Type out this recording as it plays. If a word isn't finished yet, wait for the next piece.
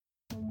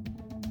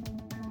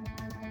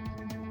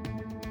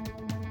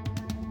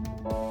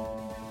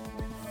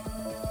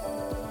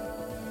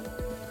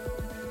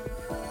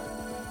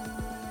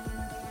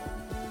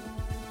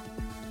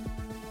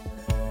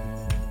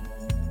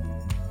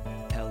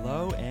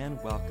and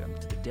welcome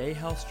to the Day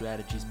Health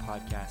Strategies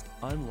podcast,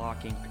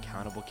 Unlocking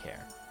Accountable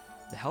Care,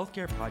 the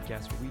healthcare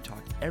podcast where we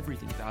talk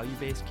everything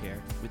value-based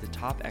care with the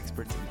top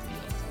experts in the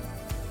field.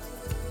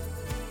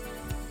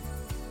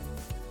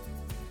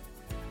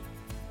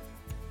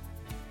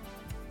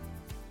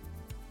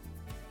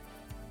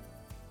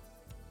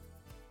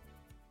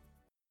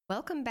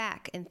 Welcome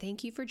back, and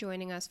thank you for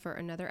joining us for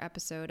another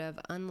episode of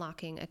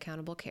Unlocking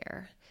Accountable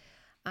Care.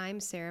 I'm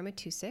Sarah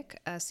Matusik,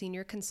 a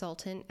senior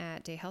consultant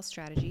at Day Health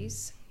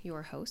Strategies,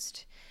 your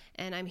host,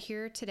 and I'm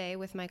here today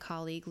with my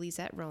colleague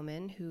Lisette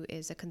Roman, who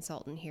is a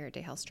consultant here at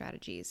Day Health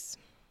Strategies.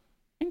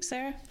 Thanks,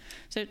 Sarah.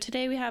 So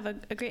today we have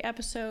a great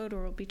episode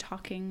where we'll be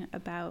talking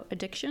about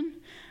addiction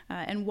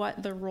and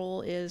what the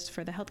role is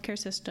for the healthcare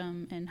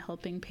system in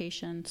helping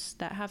patients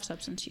that have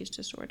substance use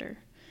disorder.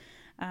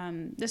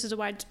 This is a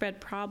widespread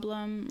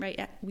problem,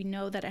 right? We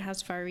know that it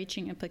has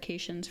far-reaching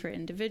implications for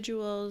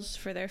individuals,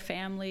 for their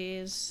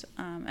families,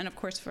 and of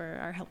course for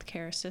our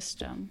healthcare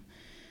system.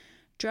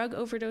 Drug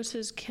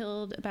overdoses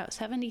killed about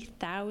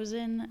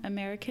 70,000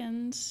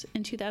 Americans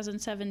in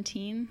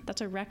 2017.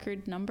 That's a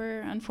record number,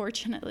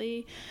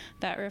 unfortunately.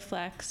 That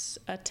reflects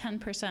a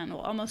 10%, well,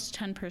 almost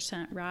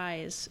 10%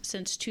 rise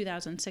since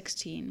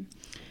 2016.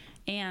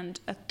 And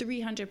a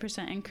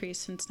 300% increase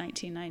since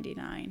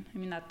 1999. I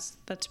mean,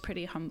 that's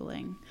pretty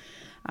humbling.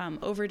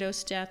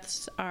 Overdose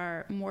deaths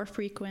are more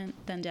frequent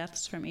than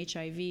deaths from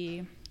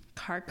HIV,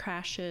 car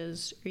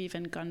crashes, or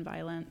even gun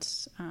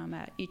violence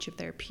at each of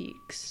their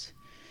peaks.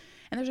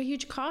 And there's a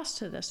huge cost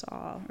to this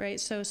all, right?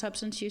 So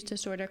substance use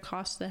disorder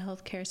costs the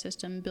healthcare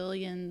system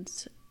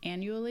billions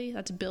annually.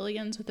 That's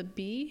billions with a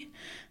B.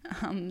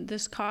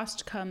 This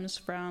cost comes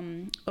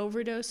from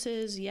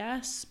overdoses,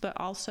 yes, but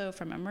also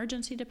from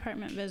emergency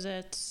department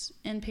visits,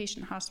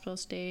 inpatient hospital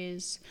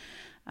stays,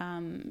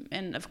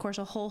 and of course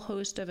a whole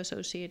host of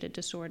associated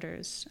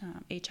disorders,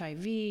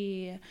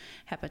 HIV,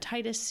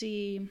 hepatitis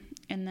C,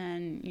 and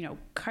then,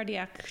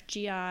 cardiac,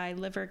 GI,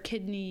 liver,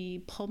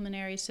 kidney,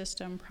 pulmonary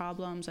system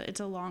problems. It's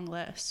a long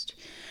list.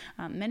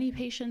 Many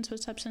patients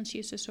with substance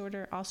use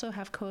disorder also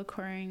have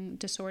co-occurring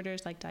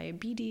disorders like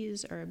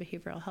diabetes or a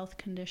behavioral health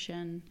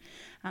condition.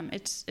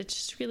 It's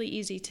just really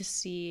easy to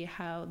see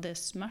how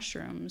this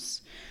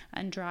mushrooms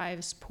and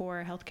drives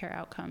poor healthcare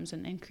outcomes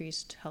and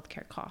increased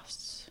healthcare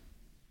costs.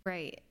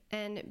 Right.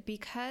 And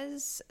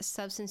because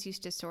substance use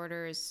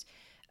disorders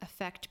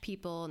affect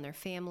people and their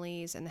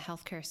families and the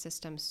healthcare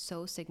system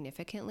so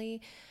significantly,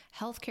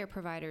 healthcare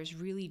providers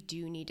really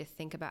do need to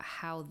think about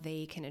how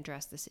they can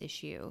address this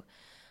issue.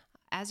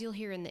 As you'll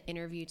hear in the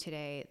interview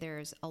today,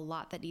 there's a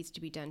lot that needs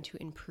to be done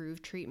to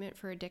improve treatment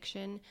for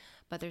addiction,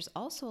 but there's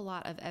also a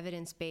lot of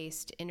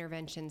evidence-based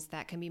interventions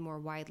that can be more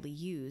widely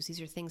used. These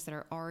are things that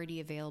are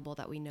already available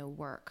that we know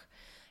work.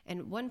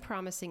 And one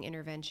promising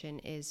intervention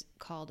is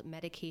called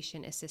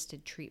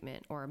medication-assisted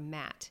treatment, or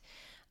MAT.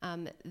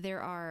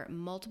 There are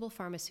multiple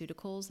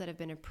pharmaceuticals that have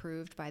been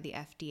approved by the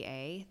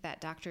FDA that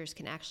doctors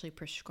can actually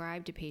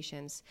prescribe to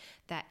patients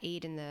that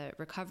aid in the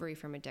recovery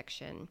from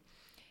addiction.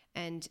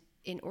 And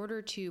in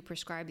order to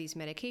prescribe these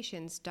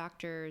medications,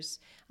 doctors,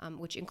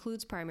 which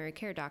includes primary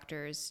care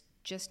doctors,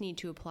 just need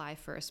to apply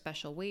for a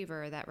special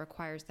waiver that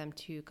requires them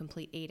to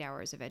complete 8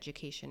 hours of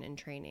education and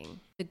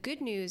training. The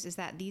good news is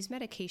that these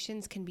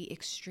medications can be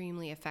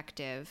extremely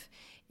effective.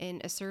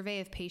 In a survey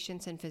of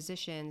patients and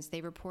physicians,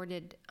 they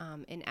reported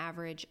an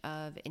average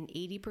of an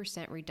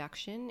 80%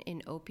 reduction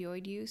in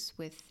opioid use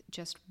with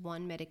just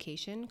one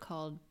medication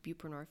called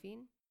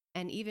buprenorphine.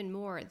 And even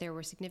more, there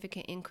were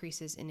significant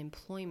increases in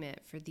employment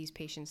for these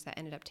patients that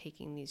ended up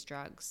taking these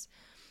drugs.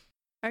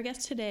 Our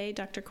guest today,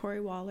 Dr. Corey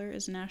Waller,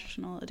 is a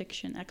national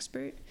addiction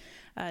expert.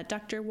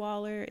 Dr.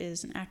 Waller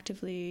is an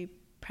actively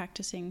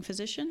practicing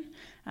physician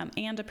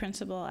and a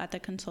principal at the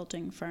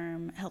consulting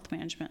firm Health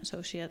Management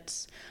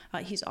Associates.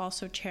 He's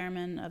also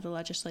chairman of the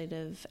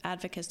Legislative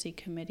Advocacy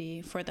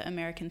Committee for the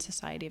American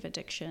Society of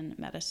Addiction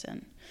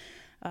Medicine.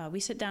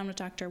 We sit down with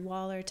Dr.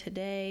 Waller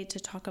today to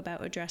talk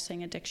about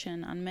addressing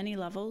addiction on many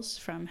levels,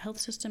 from health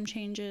system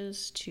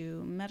changes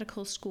to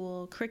medical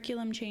school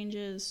curriculum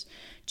changes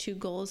to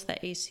goals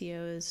that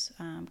ACOs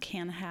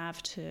can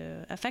have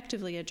to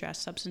effectively address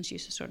substance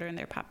use disorder in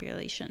their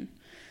population.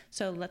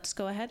 So let's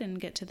go ahead and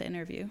get to the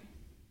interview.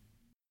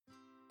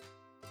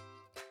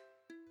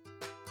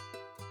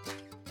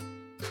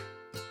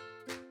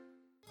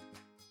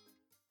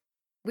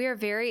 We are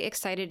very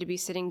excited to be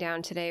sitting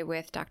down today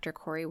with Dr.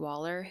 Corey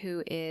Waller,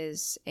 who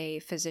is a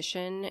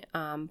physician,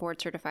 board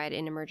certified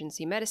in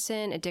emergency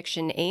medicine,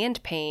 addiction,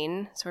 and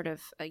pain, sort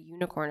of a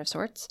unicorn of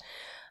sorts.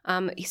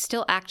 He's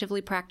still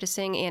actively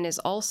practicing and is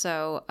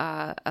also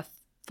a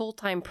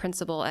full-time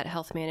principal at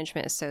Health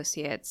Management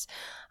Associates.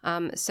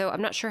 So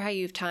I'm not sure how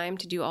you have time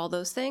to do all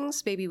those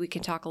things. Maybe we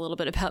can talk a little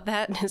bit about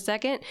that in a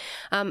second.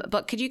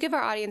 But could you give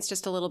our audience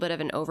just a little bit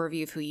of an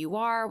overview of who you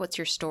are, what's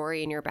your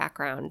story and your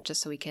background,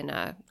 just so we can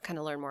kind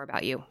of learn more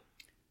about you?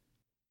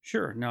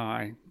 Sure. No,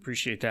 I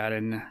appreciate that.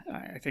 And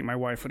I think my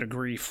wife would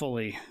agree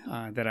fully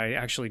that I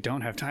actually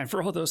don't have time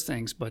for all those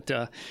things, but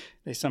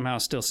they somehow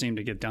still seem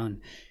to get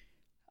done.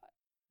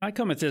 I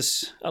come at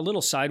this a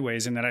little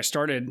sideways in that I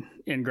started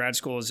in grad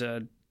school as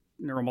a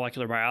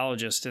neuromolecular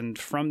biologist, and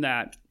from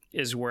that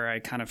is where I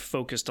kind of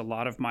focused a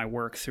lot of my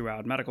work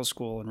throughout medical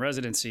school and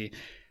residency.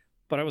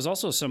 But I was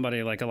also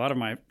somebody, like a lot of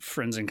my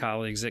friends and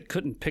colleagues, that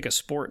couldn't pick a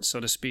sport, so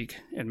to speak,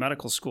 in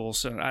medical school.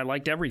 So I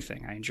liked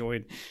everything. I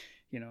enjoyed,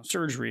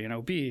 surgery and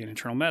OB and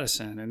internal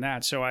medicine and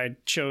that. So I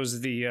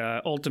chose the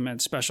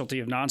ultimate specialty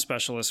of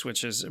non-specialists,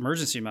 which is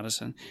emergency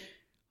medicine,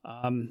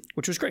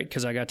 which was great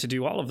because I got to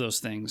do all of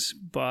those things.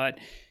 But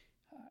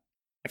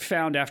I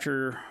found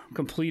after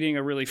completing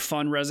a really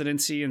fun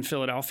residency in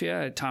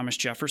Philadelphia at Thomas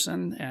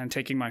Jefferson and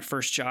taking my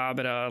first job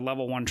at a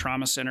level 1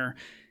 trauma center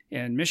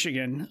in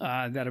Michigan,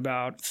 that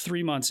about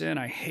 3 months in,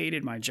 I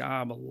hated my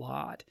job a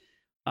lot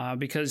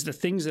because the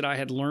things that I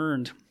had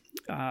learned,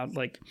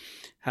 like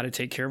how to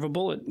take care of a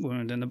bullet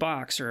wound in the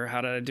box or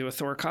how to do a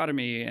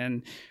thoracotomy,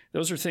 and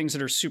those are things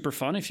that are super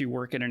fun if you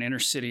work in an inner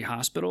city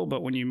hospital,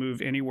 but when you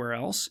move anywhere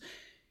else,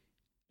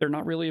 they're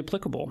not really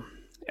applicable.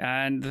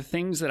 And the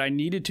things that I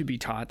needed to be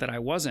taught that I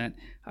wasn't,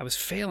 I was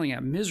failing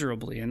at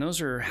miserably. And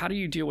those are, how do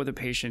you deal with a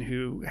patient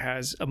who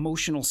has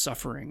emotional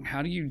suffering?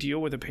 How do you deal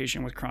with a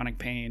patient with chronic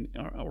pain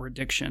or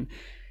addiction?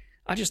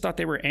 I just thought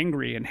they were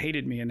angry and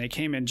hated me, and they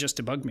came in just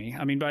to bug me.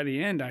 I mean, by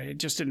the end, I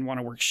just didn't want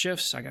to work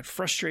shifts. I got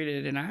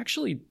frustrated, and I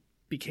actually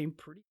became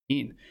pretty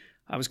mean.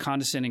 I was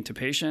condescending to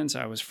patients.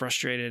 I was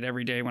frustrated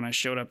every day when I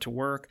showed up to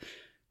work.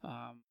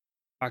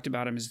 Talked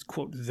about them as,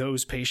 quote,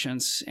 those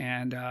patients.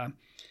 And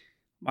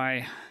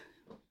my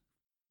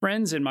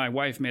friends and my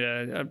wife made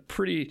a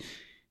pretty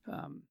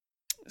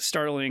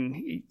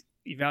startling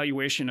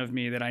evaluation of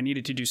me that I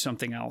needed to do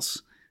something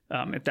else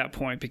at that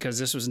point because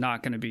this was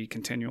not going to be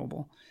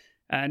continuable.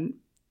 And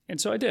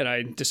so I did.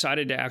 I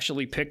decided to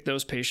actually pick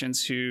those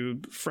patients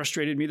who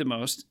frustrated me the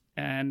most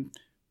and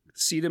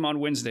see them on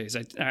Wednesdays.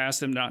 I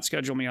asked them to not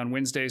schedule me on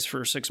Wednesdays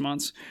for 6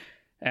 months.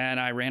 And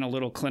I ran a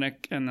little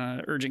clinic in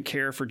the urgent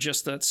care for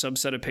just that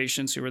subset of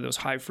patients who were those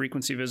high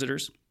frequency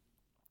visitors.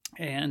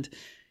 And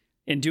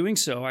in doing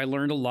so, I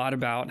learned a lot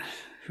about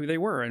who they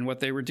were and what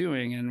they were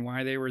doing and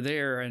why they were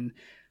there, and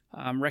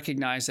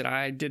recognized that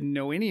I didn't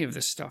know any of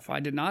this stuff. I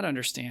did not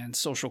understand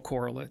social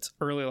correlates,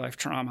 early life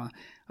trauma.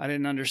 I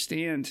didn't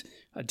understand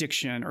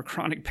addiction or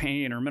chronic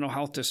pain or mental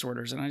health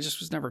disorders, and I just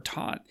was never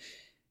taught.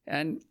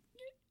 And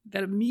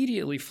that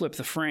immediately flipped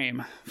the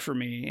frame for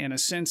me in a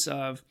sense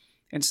of,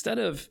 instead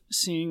of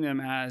seeing them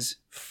as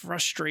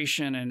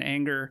frustration and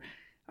anger,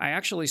 I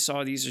actually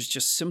saw these as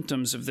just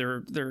symptoms of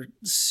their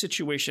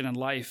situation in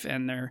life,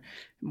 and they're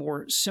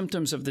more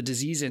symptoms of the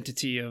disease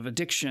entity of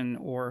addiction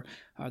or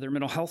their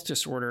mental health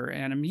disorder.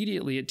 And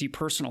immediately it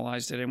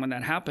depersonalized it. And when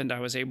that happened, I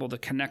was able to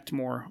connect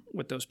more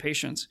with those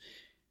patients.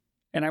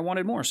 And I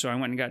wanted more. So I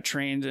went and got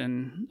trained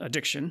in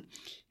addiction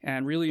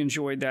and really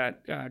enjoyed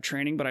that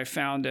training. But I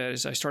found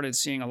as I started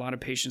seeing a lot of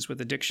patients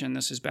with addiction,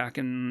 this is back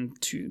in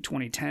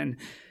 2010,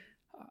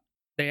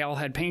 they all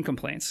had pain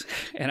complaints,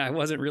 and I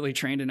wasn't really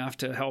trained enough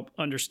to help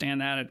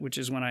understand that, which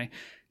is when I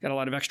got a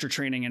lot of extra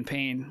training in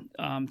pain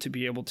to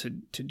be able to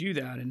do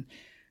that, and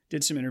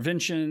did some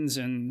interventions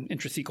and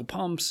intrathecal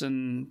pumps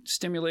and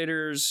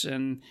stimulators,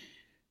 and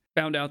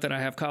found out that I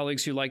have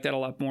colleagues who like that a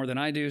lot more than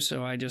I do,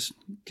 so I just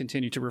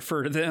continue to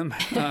refer to them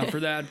for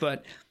that.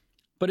 But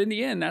in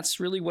the end, that's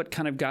really what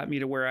kind of got me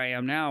to where I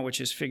am now, which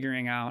is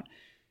figuring out,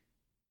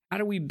 how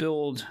do we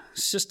build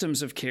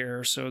systems of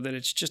care so that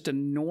it's just a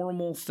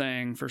normal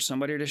thing for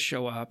somebody to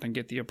show up and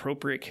get the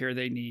appropriate care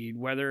they need,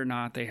 whether or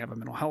not they have a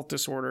mental health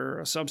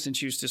disorder, a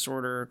substance use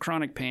disorder,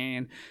 chronic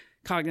pain,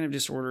 cognitive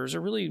disorders,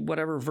 or really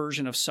whatever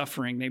version of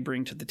suffering they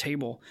bring to the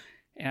table.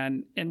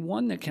 And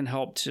one that can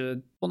help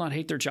to not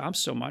hate their jobs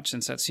so much,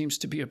 since that seems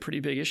to be a pretty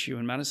big issue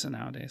in medicine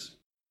nowadays.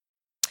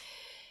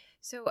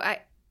 So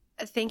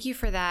thank you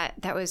for that.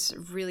 That was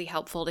really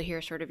helpful to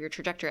hear sort of your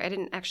trajectory. I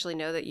didn't actually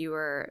know that you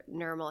were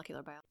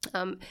neuromolecular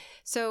biologist.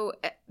 So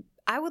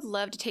I would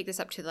love to take this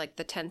up to like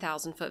the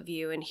 10,000 foot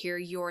view and hear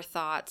your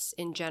thoughts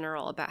in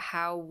general about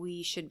how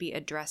we should be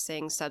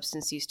addressing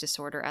substance use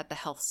disorder at the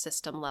health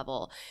system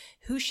level.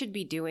 Who should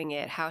be doing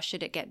it? How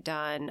should it get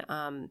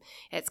done?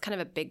 It's kind of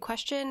a big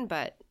question,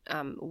 but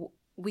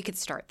we could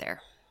start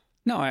there.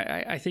 No,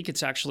 I think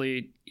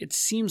it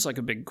seems like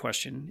a big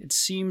question. It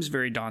seems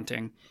very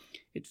daunting.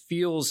 It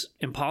feels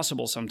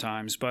impossible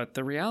sometimes, but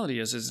the reality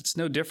is it's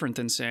no different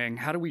than saying,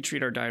 how do we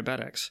treat our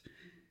diabetics?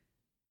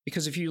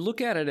 Because if you look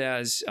at it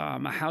as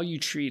how you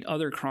treat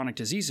other chronic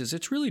diseases,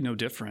 it's really no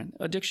different.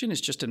 Addiction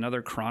is just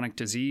another chronic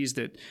disease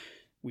that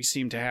we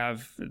seem to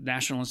have the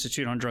National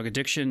Institute on Drug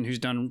Addiction, who's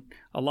done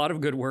a lot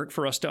of good work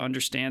for us to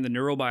understand the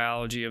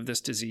neurobiology of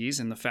this disease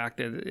and the fact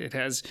that it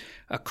has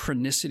a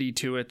chronicity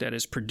to it that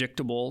is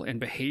predictable and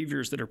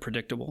behaviors that are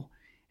predictable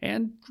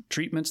and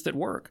treatments that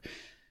work.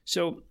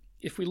 So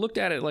if we looked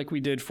at it like we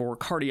did for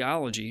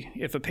cardiology,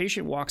 if a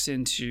patient walks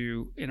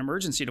into an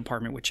emergency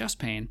department with chest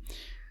pain,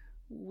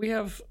 we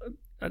have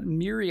a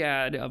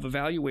myriad of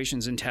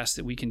evaluations and tests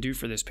that we can do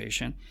for this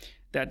patient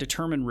that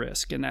determine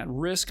risk. And that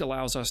risk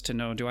allows us to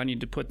know, do I need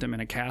to put them in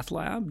a cath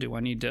lab? Do I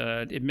need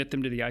to admit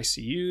them to the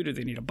ICU? Do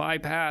they need a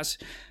bypass?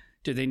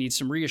 Do they need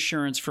some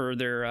reassurance for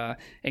their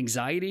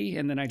anxiety?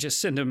 And then I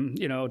just send them,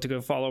 to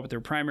go follow up with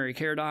their primary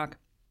care doc.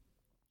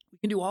 We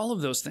can do all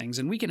of those things,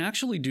 and we can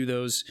actually do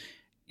those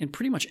in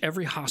pretty much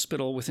every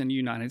hospital within the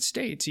United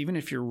States. Even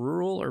if you're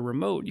rural or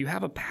remote, you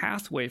have a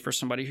pathway for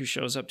somebody who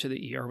shows up to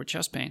the ER with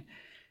chest pain.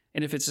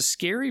 And if it's a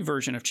scary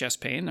version of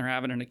chest pain, they're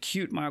having an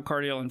acute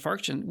myocardial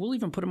infarction, we'll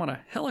even put them on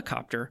a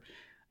helicopter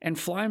and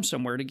fly them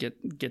somewhere to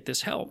get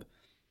this help.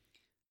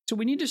 So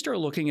we need to start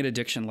looking at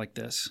addiction like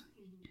this,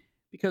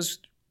 because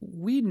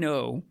we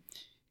know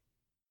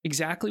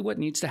exactly what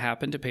needs to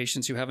happen to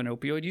patients who have an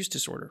opioid use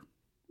disorder.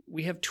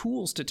 We have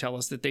tools to tell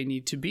us that they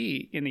need to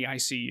be in the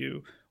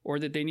ICU, or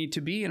that they need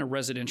to be in a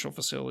residential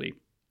facility,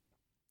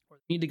 or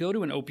need to go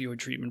to an opioid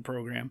treatment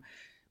program.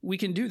 We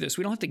can do this.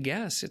 We don't have to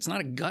guess. It's not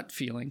a gut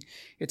feeling.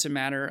 It's a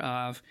matter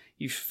of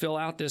you fill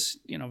out this,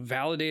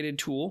 validated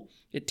tool.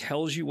 It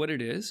tells you what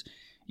it is.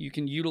 You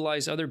can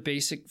utilize other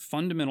basic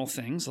fundamental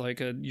things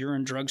like a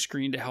urine drug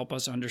screen to help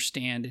us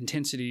understand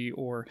intensity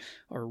or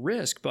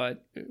risk,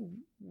 but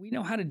we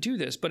know how to do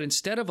this. But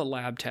instead of a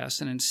lab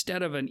test and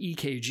instead of an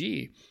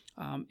EKG,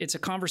 it's a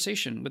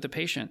conversation with the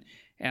patient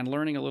and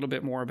learning a little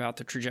bit more about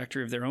the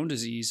trajectory of their own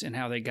disease and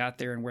how they got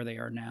there and where they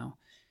are now.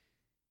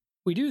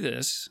 We do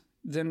this,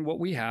 then what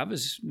we have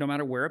is no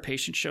matter where a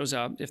patient shows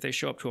up, if they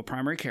show up to a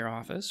primary care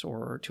office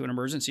or to an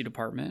emergency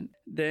department,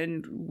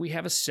 then we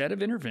have a set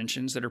of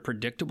interventions that are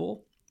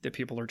predictable, that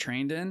people are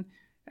trained in,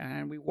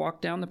 and we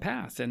walk down the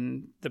path.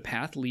 And the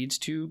path leads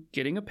to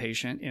getting a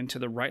patient into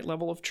the right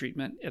level of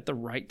treatment at the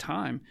right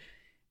time.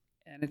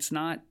 And it's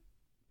not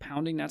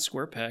pounding that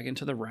square peg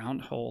into the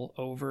round hole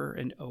over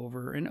and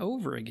over and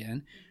over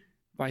again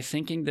by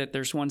thinking that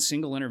there's one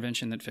single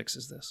intervention that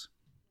fixes this.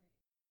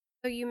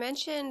 So you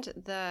mentioned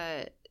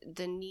the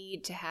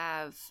need to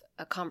have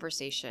a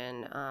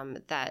conversation,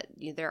 that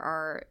there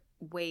are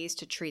ways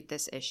to treat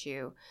this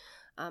issue.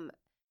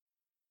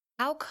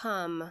 How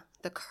come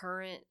the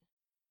current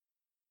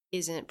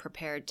isn't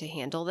prepared to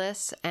handle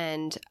this?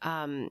 And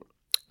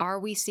are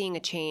we seeing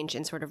a change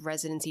in sort of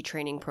residency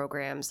training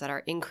programs that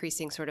are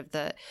increasing sort of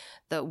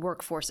the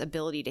workforce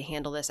ability to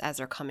handle this as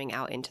they're coming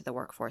out into the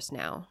workforce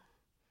now?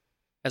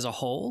 As a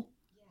whole?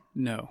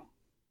 Yeah. No.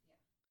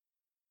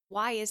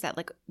 Why is that?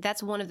 Like,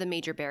 that's one of the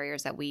major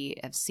barriers that we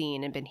have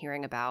seen and been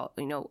hearing about.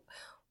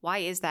 Why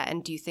is that?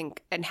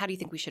 And how do you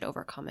think we should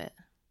overcome it?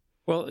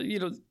 Well,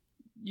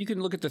 you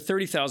can look at the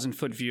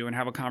 30,000-foot view and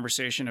have a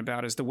conversation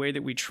about, is the way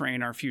that we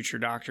train our future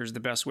doctors the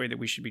best way that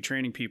we should be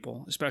training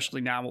people, especially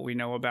now what we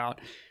know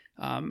about,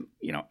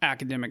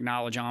 academic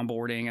knowledge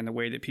onboarding and the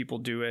way that people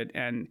do it,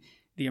 and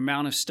the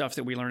amount of stuff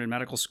that we learn in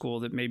medical school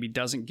that maybe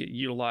doesn't get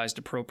utilized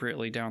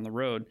appropriately down the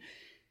road.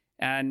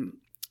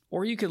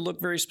 Or you could look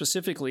very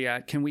specifically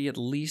at, can we at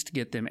least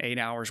get them 8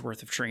 hours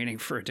worth of training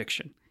for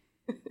addiction?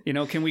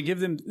 Can we give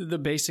them the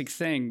basic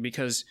thing?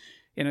 Because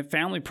in a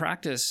family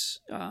practice,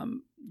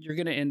 you're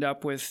going to end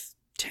up with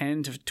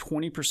 10 to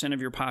 20%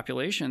 of your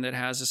population that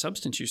has a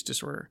substance use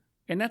disorder.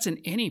 And that's in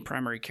any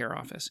primary care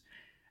office.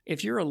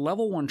 If you're a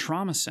level 1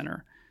 trauma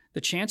center, the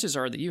chances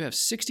are that you have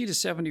 60 to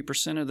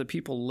 70% of the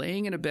people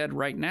laying in a bed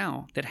right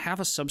now that have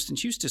a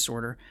substance use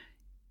disorder.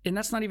 And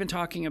that's not even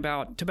talking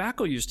about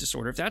tobacco use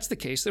disorder. If that's the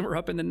case, then we're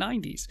up in the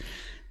 90s.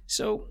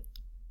 So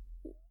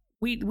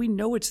we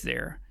know it's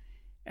there.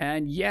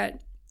 And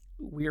yet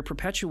we are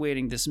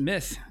perpetuating this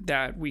myth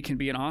that we can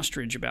be an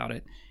ostrich about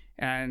it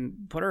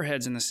and put our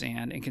heads in the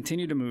sand and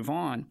continue to move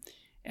on.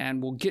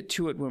 And we'll get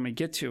to it when we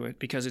get to it,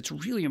 because it's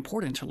really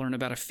important to learn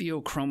about a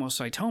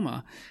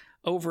pheochromocytoma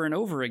over and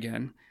over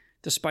again,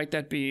 despite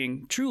that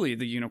being truly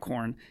the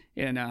unicorn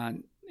in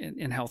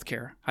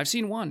healthcare. I've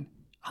seen one.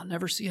 I'll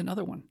never see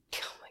another one.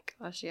 Oh my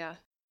gosh, yeah.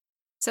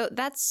 So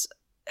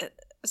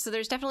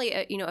there's definitely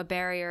a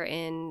barrier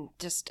in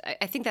just,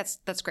 I think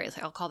that's great.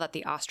 I'll call that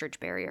the ostrich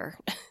barrier.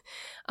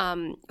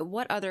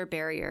 What other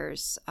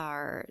barriers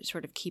are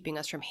sort of keeping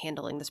us from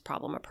handling this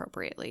problem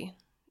appropriately?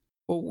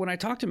 Well, when I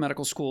talk to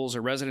medical schools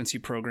or residency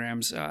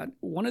programs,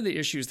 one of the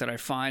issues that I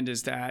find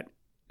is that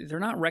they're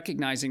not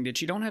recognizing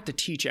that you don't have to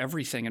teach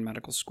everything in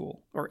medical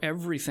school or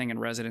everything in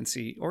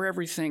residency or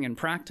everything in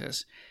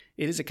practice.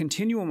 It is a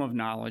continuum of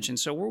knowledge. And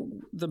so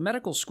the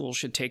medical school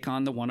should take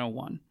on the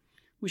 101.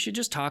 We should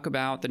just talk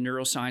about the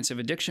neuroscience of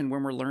addiction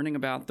when we're learning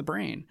about the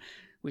brain.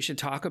 We should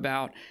talk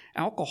about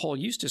alcohol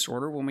use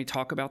disorder when we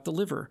talk about the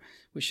liver.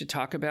 We should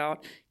talk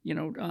about,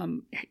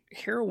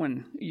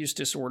 heroin use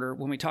disorder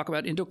when we talk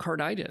about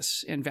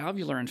endocarditis and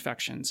valvular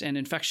infections and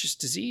infectious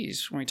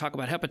disease, when we talk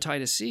about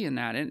hepatitis C and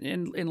that,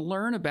 and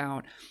learn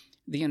about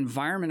the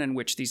environment in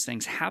which these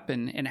things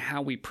happen and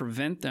how we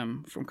prevent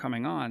them from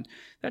coming on.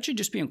 That should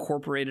just be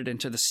incorporated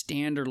into the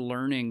standard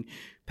learning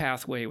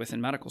pathway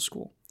within medical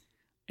school.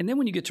 And then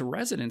when you get to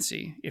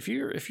residency, if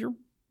you're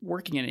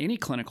working in any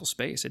clinical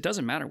space, it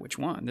doesn't matter which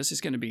one, this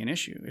is going to be an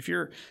issue. If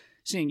you're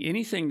seeing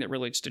anything that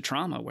relates to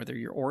trauma, whether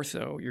you're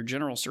ortho, your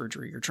general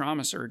surgery, your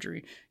trauma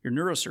surgery, your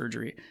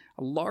neurosurgery,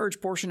 a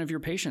large portion of your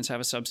patients have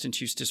a substance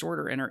use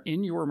disorder and are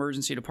in your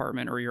emergency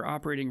department or your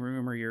operating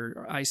room or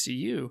your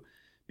ICU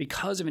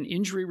because of an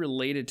injury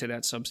related to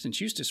that substance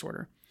use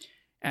disorder.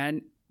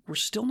 And we're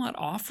still not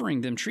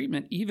offering them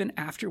treatment even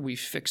after we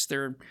fix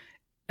their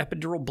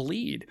epidural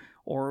bleed,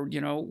 or,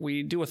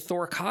 we do a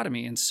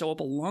thoracotomy and sew up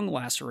a lung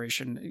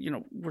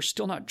laceration. We're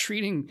still not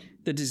treating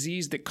the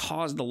disease that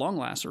caused the lung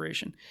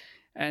laceration.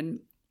 And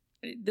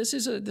this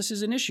is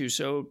an issue.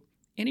 So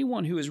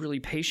anyone who is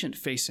really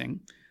patient-facing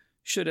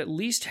should at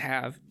least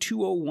have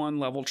 201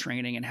 level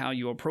training in how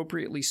you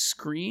appropriately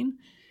screen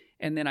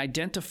and then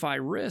identify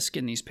risk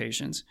in these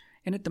patients,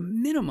 and at the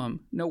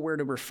minimum, know where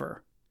to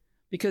refer.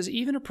 Because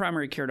even a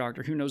primary care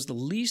doctor who knows the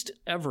least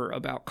ever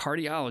about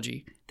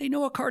cardiology, they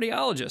know a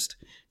cardiologist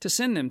to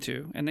send them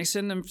to, and they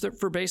send them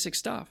for basic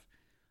stuff.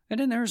 And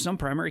then there are some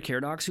primary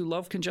care docs who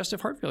love congestive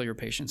heart failure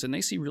patients, and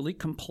they see really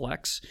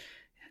complex,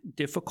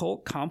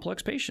 difficult,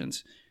 complex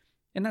patients.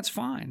 And that's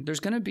fine. There's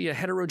going to be a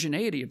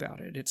heterogeneity about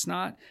it. It's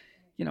not,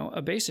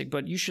 a basic,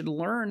 but you should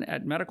learn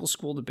at medical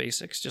school the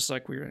basics, just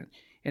like we were.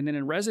 And then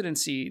in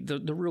residency,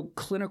 the real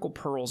clinical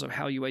pearls of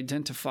how you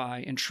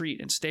identify and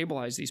treat and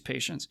stabilize these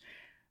patients.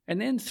 And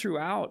then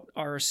throughout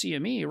our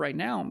CME right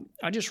now,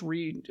 I just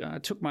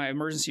took my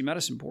emergency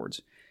medicine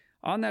boards.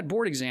 On that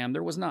board exam,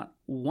 there was not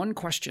one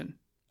question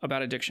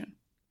about addiction.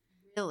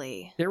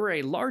 Really? There were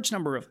a large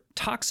number of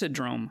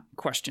toxidrome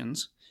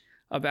questions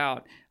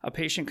about a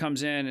patient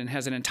comes in and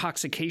has an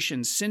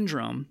intoxication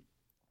syndrome,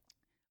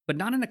 but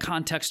not in the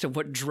context of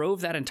what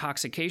drove that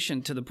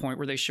intoxication to the point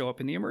where they show up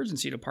in the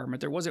emergency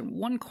department. There wasn't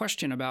one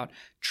question about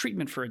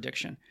treatment for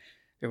addiction.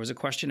 There was a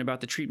question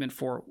about the treatment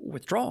for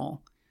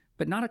withdrawal,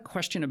 but not a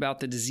question about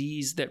the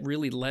disease that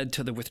really led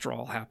to the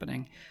withdrawal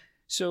happening.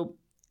 So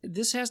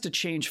this has to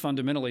change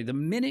fundamentally. The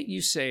minute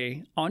you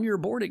say on your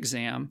board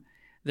exam,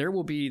 there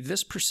will be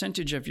this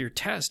percentage of your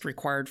test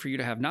required for you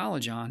to have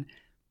knowledge on,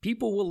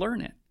 people will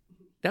learn it.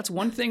 That's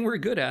one thing we're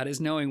good at, is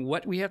knowing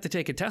what we have to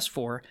take a test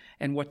for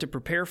and what to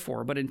prepare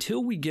for. But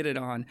until we get it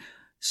on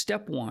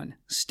step 1,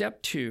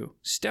 step 2,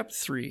 step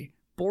 3,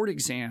 board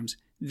exams,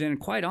 then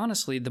quite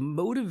honestly, the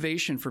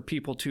motivation for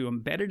people to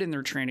embed it in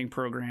their training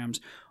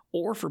programs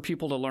or for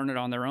people to learn it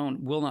on their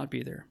own will not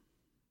be there.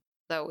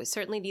 So we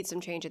certainly need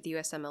some change at the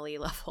USMLE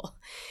level.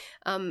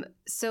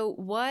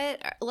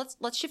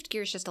 Let's shift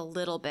gears just a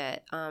little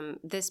bit.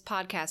 This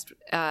podcast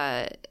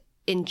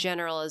in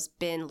general has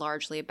been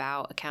largely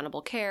about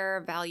accountable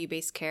care,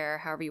 value-based care,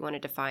 however you want to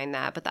define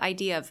that. But the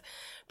idea of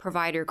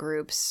provider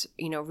groups,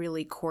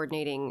 really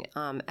coordinating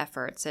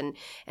efforts and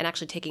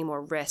actually taking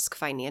more risk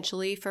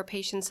financially for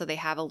patients so they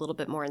have a little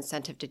bit more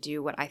incentive to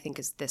do what I think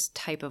is this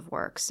type of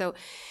work. So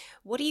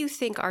what do you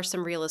think are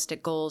some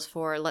realistic goals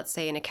for, let's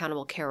say, an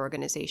accountable care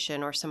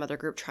organization or some other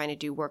group trying to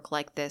do work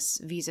like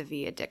this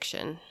vis-a-vis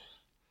addiction?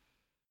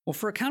 Well,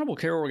 for accountable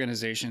care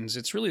organizations,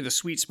 it's really the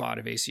sweet spot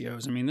of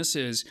ACOs. I mean, this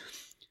is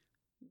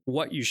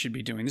what you should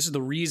be doing. This is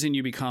the reason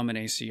you become an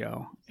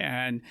ACO.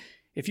 And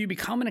if you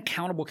become an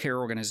accountable care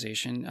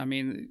organization, I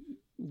mean,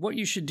 what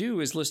you should do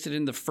is listed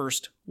in the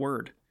first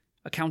word,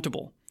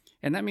 accountable.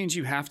 And that means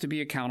you have to be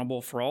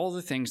accountable for all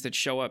the things that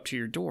show up to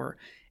your door,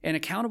 and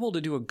accountable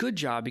to do a good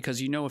job,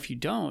 because if you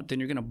don't, then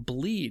you're going to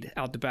bleed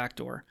out the back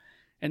door.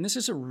 And this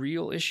is a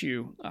real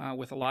issue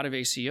with a lot of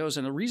ACOs.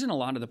 And the reason a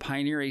lot of the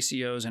pioneer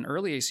ACOs and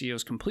early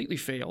ACOs completely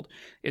failed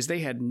is they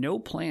had no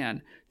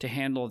plan to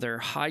handle their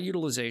high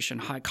utilization,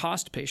 high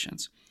cost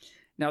patients.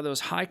 Now,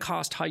 those high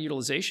cost, high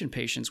utilization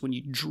patients, when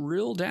you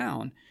drill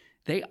down,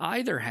 they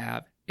either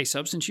have a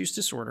substance use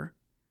disorder,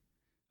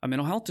 a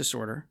mental health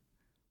disorder,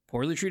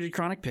 poorly treated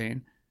chronic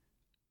pain,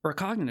 or a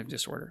cognitive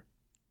disorder.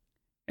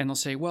 And they'll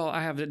say, well,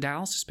 I have a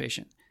dialysis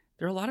patient.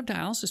 There are a lot of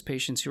dialysis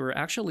patients who are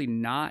actually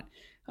not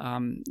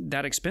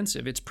that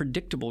expensive. It's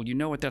predictable. You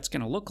know what that's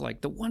going to look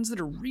like. The ones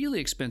that are really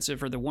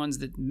expensive are the ones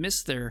that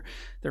miss their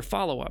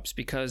follow-ups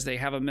because they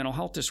have a mental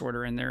health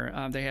disorder and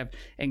they have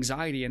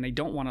anxiety and they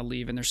don't want to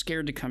leave and they're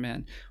scared to come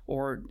in.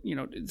 Or,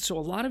 so a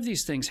lot of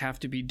these things have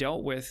to be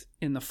dealt with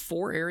in the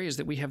 4 areas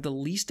that we have the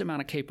least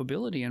amount of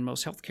capability in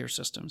most healthcare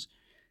systems.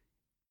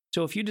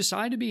 So if you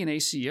decide to be an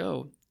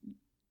ACO,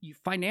 you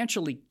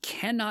financially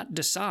cannot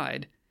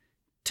decide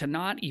to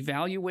not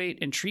evaluate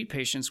and treat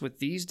patients with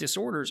these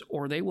disorders,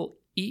 or they will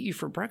eat you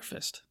for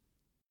breakfast.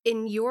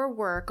 In your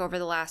work over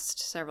the last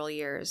several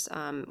years,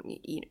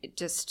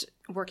 just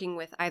working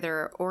with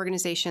either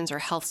organizations or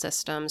health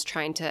systems,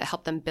 trying to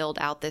help them build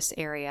out this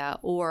area,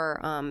 or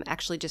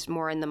actually just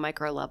more in the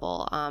micro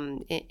level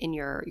in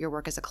your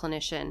work as a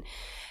clinician,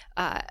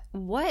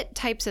 what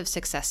types of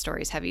success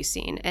stories have you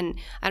seen? And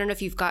I don't know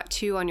if you've got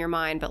 2 on your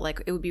mind, but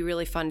it would be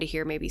really fun to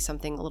hear maybe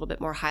something a little bit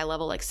more high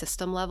level, like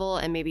system level,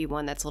 and maybe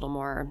one that's a little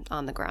more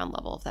on the ground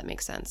level, if that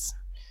makes sense.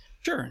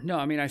 Sure. No,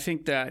 I mean, I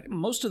think that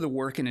most of the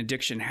work in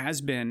addiction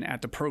has been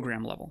at the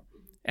program level.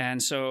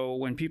 And so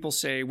when people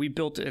say we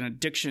built an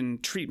addiction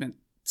treatment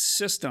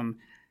system,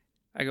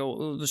 I go,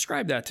 well,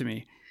 describe that to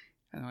me.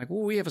 And they're like,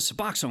 well, we have a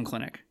Suboxone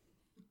clinic.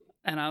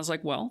 And I was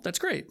like, well, that's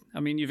great.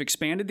 I mean, you've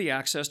expanded the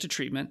access to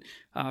treatment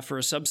for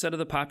a subset of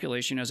the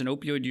population as an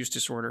opioid use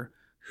disorder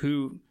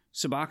who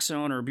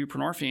Suboxone or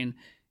buprenorphine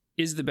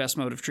is the best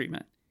mode of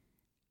treatment.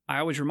 I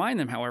always remind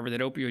them, however, that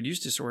opioid use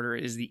disorder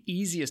is the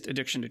easiest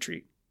addiction to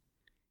treat,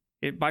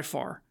 by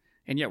far.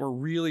 And yet we're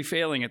really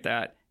failing at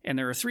that. And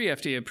there are 3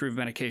 FDA-approved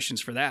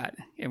medications for that,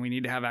 and we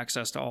need to have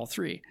access to all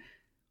 3.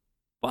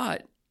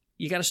 But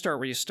you got to start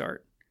where you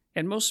start.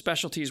 And most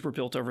specialties were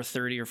built over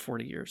 30 or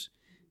 40 years,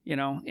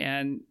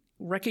 and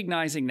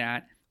recognizing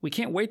that we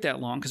can't wait that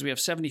long because we have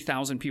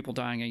 70,000 people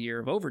dying a year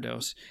of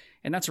overdose,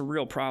 and that's a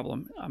real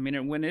problem. I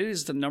mean, when it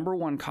is the number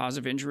one cause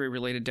of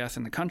injury-related death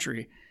in the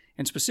country,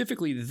 and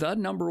specifically the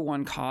number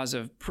one cause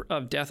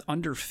of death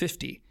under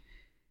 50,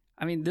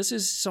 I mean, this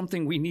is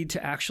something we need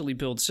to actually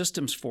build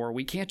systems for.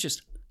 We can't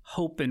just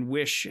hope and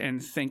wish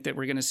and think that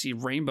we're going to see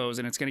rainbows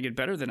and it's going to get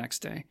better the next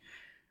day.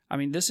 I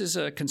mean, this is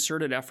a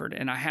concerted effort,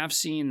 and I have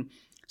seen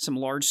some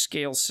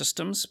large-scale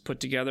systems put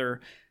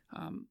together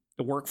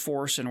the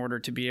workforce in order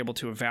to be able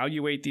to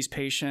evaluate these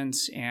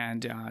patients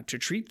and to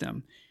treat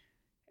them.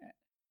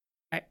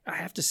 I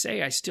have to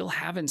say, I still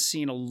haven't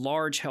seen a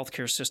large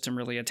healthcare system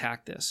really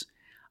attack this.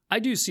 I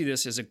do see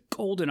this as a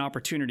golden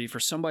opportunity for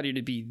somebody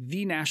to be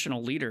the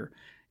national leader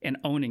in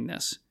owning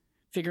this,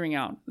 figuring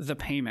out the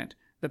payment,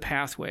 the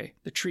pathway,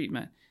 the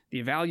treatment, the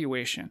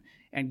evaluation,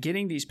 and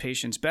getting these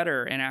patients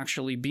better and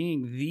actually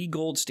being the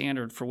gold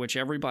standard for which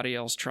everybody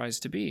else tries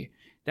to be.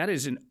 That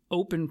is an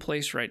open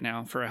place right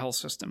now for a health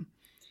system.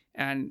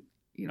 And,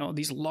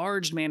 these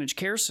large managed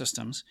care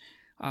systems,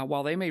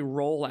 while they may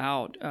roll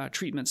out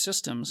treatment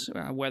systems,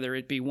 whether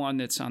it be one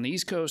that's on the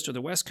East Coast or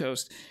the West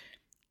Coast,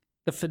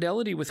 the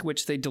fidelity with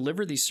which they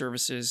deliver these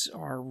services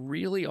are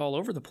really all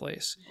over the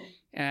place.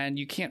 And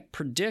you can't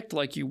predict,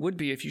 like you would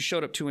be if you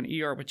showed up to an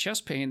ER with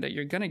chest pain, that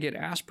you're going to get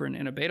aspirin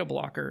and a beta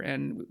blocker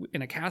and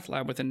in a cath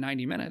lab within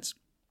 90 minutes.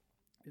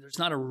 There's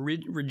not a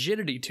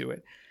rigidity to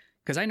it.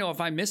 Because I know if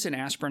I miss an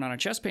aspirin on a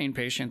chest pain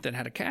patient that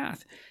had a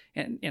cath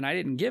and I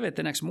didn't give it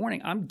the next morning,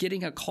 I'm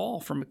getting a call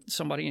from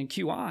somebody in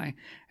QI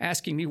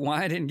asking me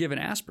why I didn't give an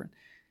aspirin.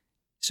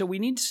 So we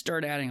need to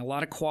start adding a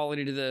lot of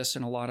quality to this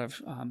and a lot of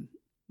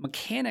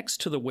mechanics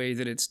to the way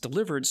that it's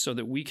delivered so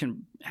that we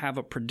can have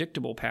a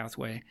predictable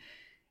pathway.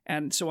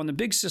 And so on the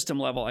big system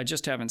level, I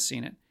just haven't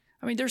seen it.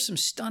 I mean, there's some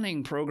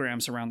stunning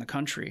programs around the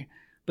country,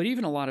 but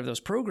even a lot of those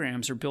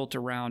programs are built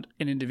around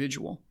an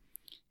individual.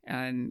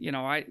 And,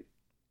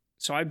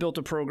 So I built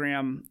a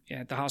program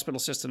at the hospital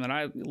system that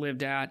I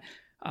lived at,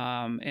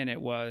 and it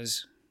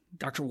was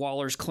Dr.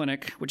 Waller's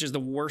clinic, which is the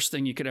worst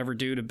thing you could ever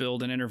do to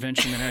build an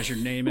intervention that has your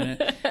name in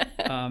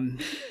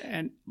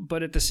it.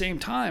 But at the same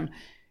time,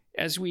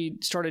 as we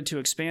started to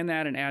expand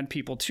that and add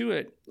people to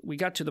it, we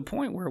got to the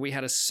point where we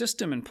had a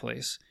system in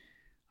place.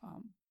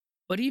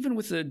 But even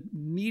with the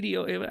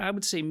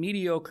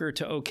mediocre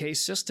to okay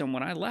system,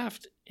 when I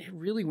left, it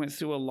really went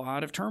through a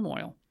lot of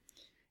turmoil.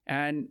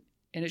 And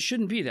it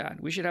shouldn't be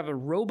that. We should have a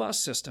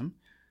robust system,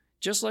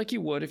 just like you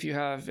would if you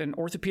have an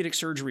orthopedic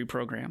surgery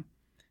program.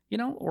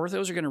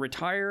 Orthos are going to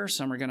retire.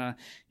 Some are going to,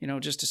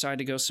 just decide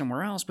to go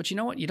somewhere else. But you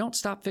know what? You don't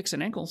stop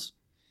fixing ankles.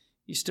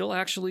 You still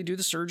actually do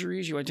the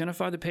surgeries. You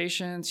identify the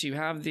patients. You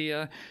have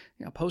the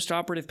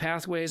post-operative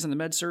pathways and the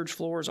med-surg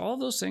floors. All of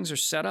those things are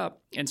set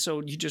up. And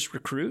so you just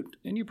recruit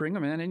and you bring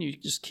them in and you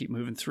just keep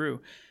moving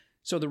through.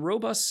 So the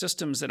robust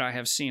systems that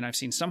I've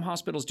seen some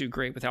hospitals do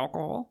great with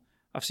alcohol.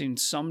 I've seen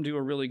some do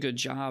a really good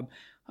job.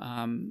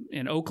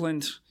 In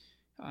Oakland,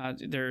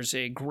 there's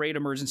a great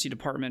emergency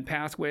department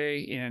pathway.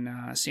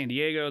 In San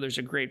Diego, there's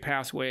a great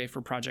pathway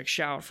for Project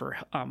Shout for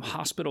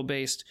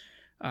hospital-based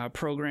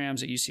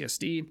programs at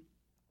UCSD.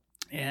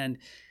 And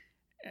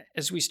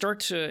as we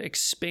start to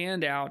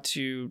expand out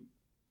to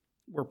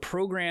where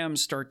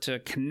programs start to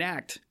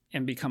connect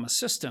and become a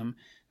system,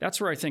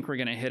 that's where I think we're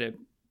going to hit it.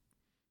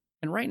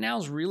 And right now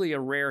is really a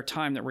rare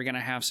time that we're going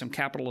to have some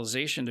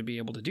capitalization to be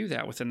able to do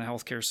that within the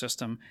healthcare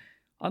system,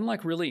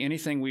 unlike really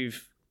anything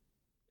we've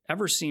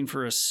ever seen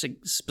for a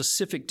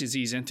specific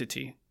disease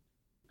entity.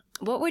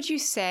 What would you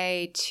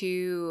say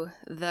to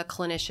the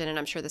clinician, and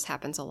I'm sure this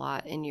happens a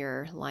lot in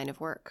your line of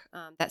work,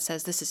 that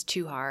says this is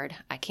too hard,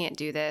 I can't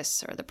do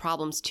this, or the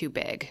problem's too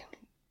big?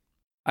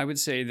 I would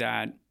say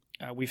that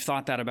we've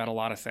thought that about a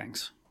lot of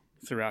things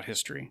throughout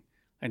history,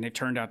 and they've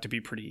turned out to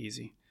be pretty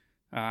easy.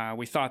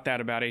 We thought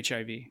that about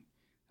HIV. We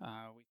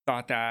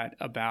thought that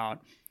about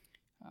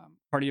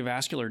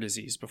cardiovascular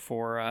disease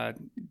before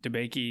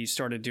DeBakey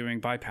started doing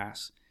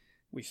bypass.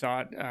 We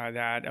thought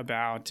that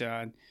about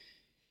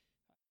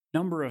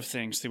number of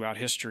things throughout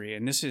history,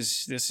 and this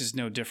is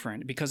no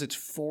different. Because it's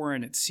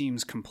foreign, it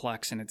seems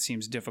complex and it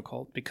seems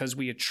difficult. Because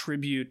we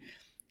attribute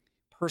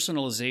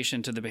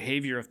personalization to the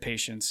behavior of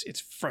patients,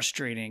 it's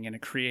frustrating and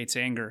it creates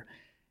anger.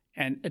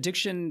 And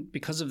addiction,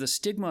 because of the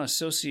stigma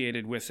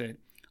associated with it,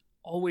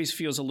 always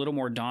feels a little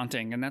more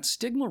daunting. And that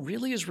stigma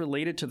really is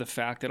related to the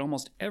fact that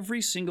almost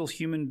every single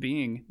human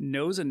being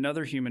knows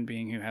another human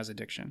being who has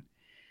addiction.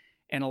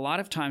 And a lot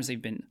of times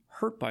they've been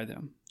hurt by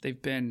them.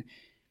 They've been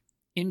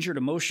injured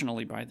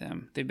emotionally by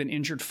them. They've been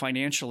injured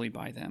financially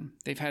by them.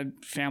 They've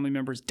had family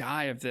members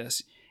die of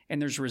this,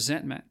 and there's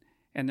resentment.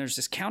 And there's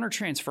this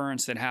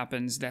countertransference that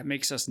happens that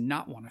makes us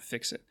not want to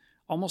fix it,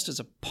 almost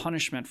as a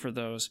punishment for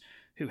those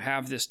who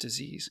have this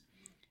disease.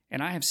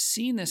 And I have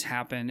seen this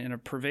happen in a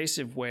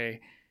pervasive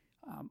way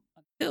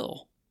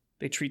until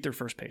they treat their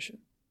first patient.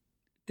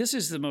 This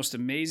is the most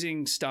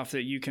amazing stuff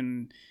that you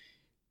can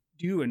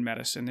do in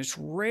medicine. It's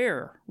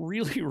rare,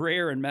 really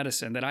rare in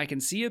medicine that I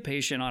can see a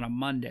patient on a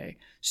Monday,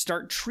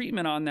 start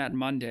treatment on that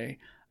Monday,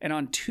 and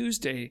on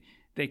Tuesday,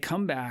 they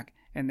come back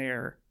and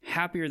they're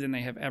happier than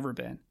they have ever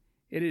been.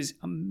 It is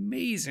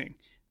amazing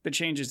the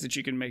changes that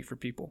you can make for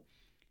people.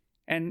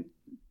 And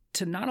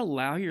to not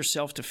allow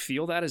yourself to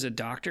feel that as a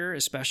doctor,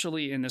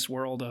 especially in this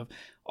world of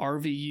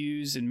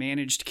RVUs and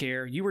managed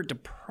care, you are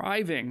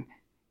depriving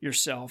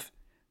yourself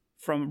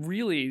from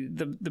really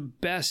the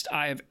best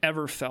I have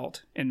ever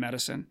felt in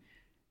medicine.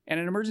 And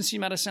in emergency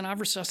medicine,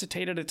 I've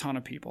resuscitated a ton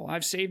of people.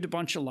 I've saved a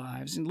bunch of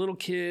lives and little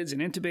kids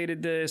and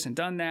intubated this and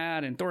done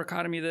that and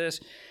thoracotomy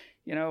this.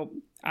 You know,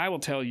 I will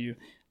tell you,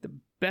 the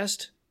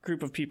best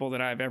group of people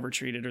that I've ever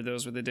treated are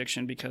those with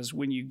addiction, because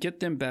when you get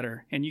them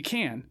better, and you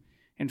can,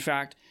 in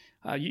fact,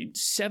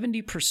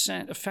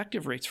 70%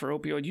 effective rates for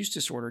opioid use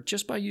disorder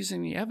just by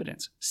using the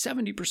evidence,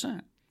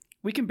 70%.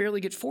 We can barely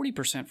get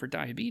 40% for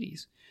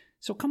diabetes.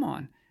 So come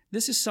on,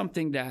 this is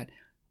something that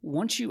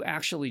once you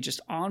actually just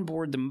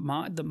onboard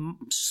the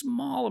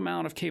small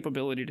amount of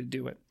capability to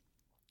do it,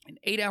 an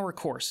 8-hour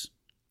course,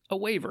 a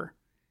waiver.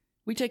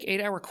 We take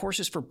 8-hour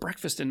courses for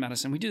breakfast in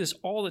medicine. We do this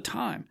all the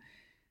time.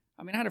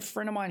 I mean, I had a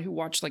friend of mine who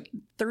watched like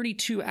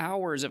 32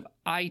 hours of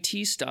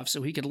IT stuff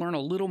so he could learn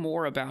a little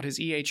more about his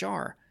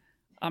EHR.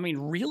 I mean,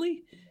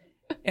 really?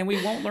 And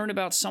we won't learn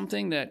about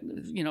something that,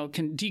 you know,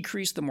 can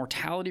decrease the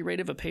mortality rate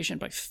of a patient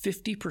by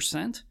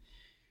 50%.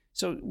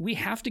 So we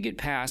have to get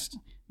past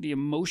the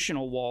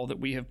emotional wall that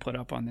we have put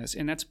up on this.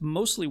 And that's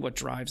mostly what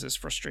drives this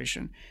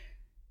frustration.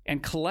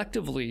 And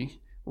collectively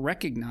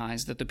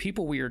recognize that the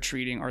people we are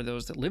treating are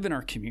those that live in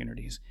our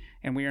communities.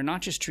 And we are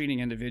not just treating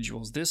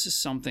individuals. This is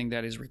something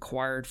that is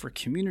required for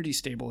community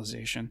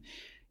stabilization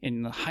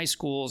in the high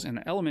schools and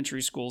the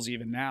elementary schools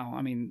even now.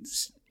 I mean,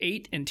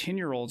 8 and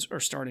 10-year-olds are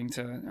starting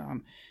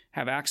to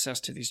have access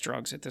to these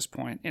drugs at this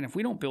point. And if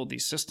we don't build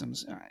these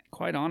systems,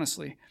 quite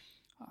honestly,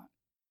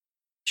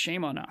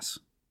 shame on us,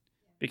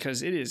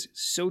 because it is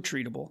so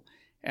treatable.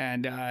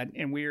 And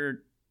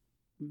we're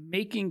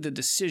making the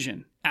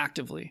decision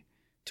actively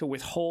to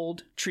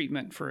withhold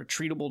treatment for a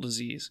treatable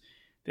disease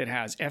that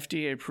has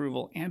FDA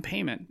approval and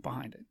payment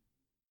behind it.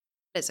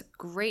 It's a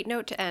great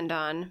note to end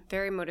on.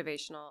 Very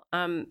motivational.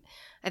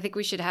 I think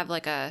we should have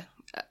like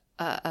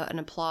an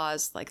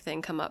applause like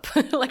thing come up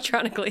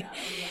electronically.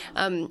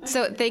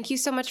 So thank you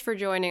so much for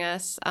joining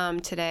us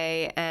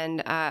today,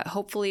 and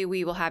hopefully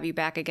we will have you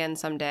back again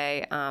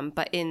someday.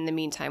 But in the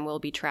meantime, we'll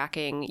be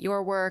tracking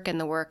your work and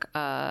the work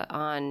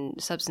on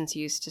substance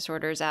use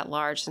disorders at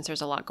large, since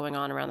there's a lot going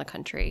on around the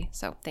country.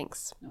 So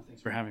thanks. No,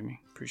 thanks for having me.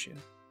 Appreciate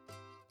it.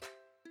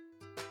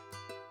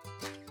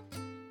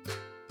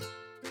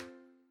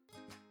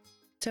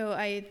 So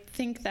I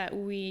think that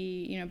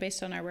we,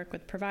 based on our work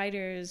with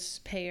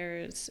providers,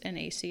 payers, and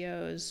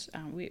ACOs,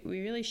 we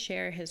really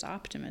share his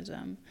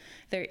optimism.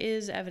 There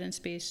is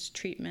evidence-based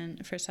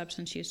treatment for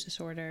substance use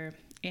disorder,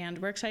 and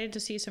we're excited to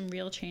see some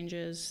real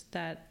changes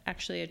that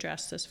actually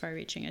address this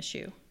far-reaching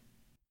issue.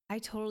 I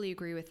totally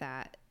agree with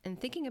that.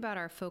 And thinking about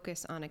our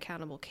focus on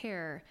accountable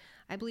care,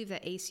 I believe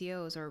that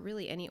ACOs, or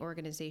really any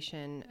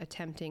organization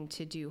attempting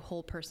to do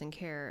whole person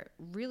care,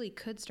 really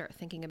could start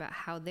thinking about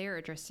how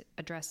they're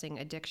addressing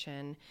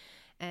addiction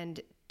and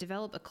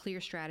develop a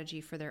clear strategy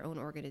for their own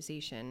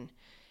organization.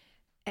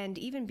 And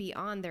even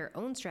beyond their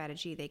own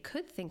strategy, they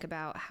could think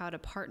about how to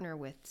partner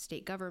with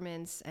state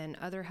governments and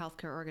other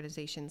healthcare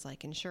organizations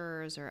like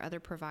insurers or other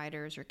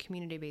providers or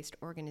community-based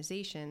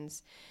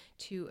organizations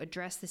to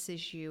address this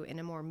issue in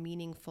a more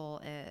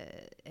meaningful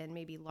and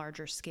maybe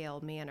larger scale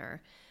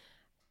manner.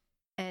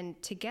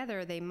 And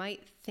together, they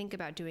might think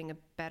about doing a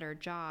better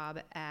job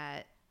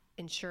at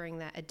ensuring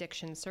that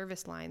addiction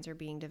service lines are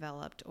being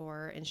developed,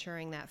 or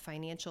ensuring that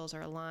financials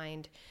are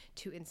aligned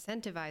to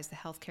incentivize the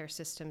healthcare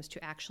systems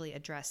to actually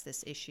address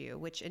this issue,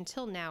 which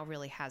until now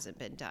really hasn't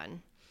been done.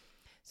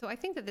 So I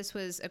think that this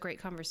was a great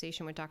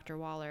conversation with Dr.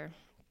 Waller,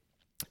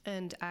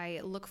 and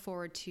I look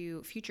forward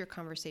to future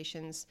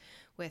conversations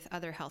with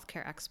other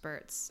healthcare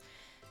experts.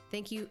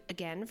 Thank you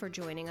again for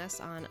joining us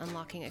on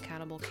Unlocking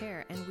Accountable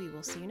Care, and we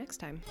will see you next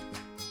time.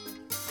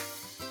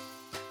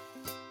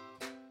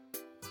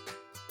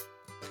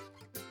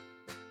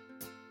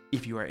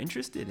 If you are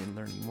interested in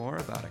learning more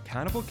about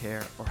accountable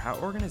care or how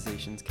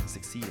organizations can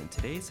succeed in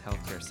today's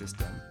healthcare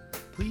system,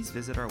 please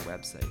visit our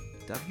website,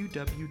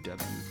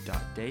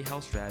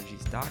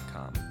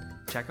 www.dayhealthstrategies.com.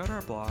 Check out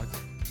our blog,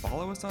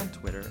 follow us on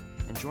Twitter,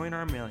 and join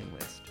our mailing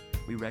list.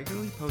 We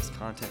regularly post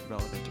content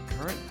relevant to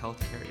current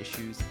healthcare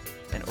issues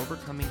and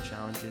overcoming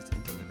challenges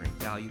in delivering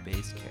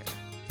value-based care.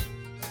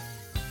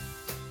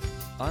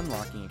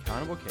 Unlocking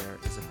Accountable Care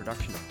is a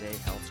production of Day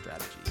Health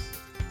Strategies.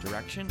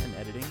 Direction and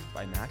editing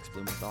by Max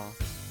Blumenthal.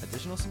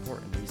 Additional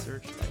support and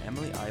research by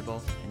Emily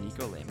Eibel and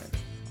Nico Lehman.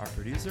 Our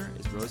producer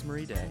is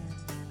Rosemarie Day.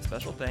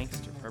 Special thanks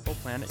to Purple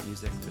Planet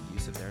Music for the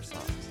use of their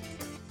songs.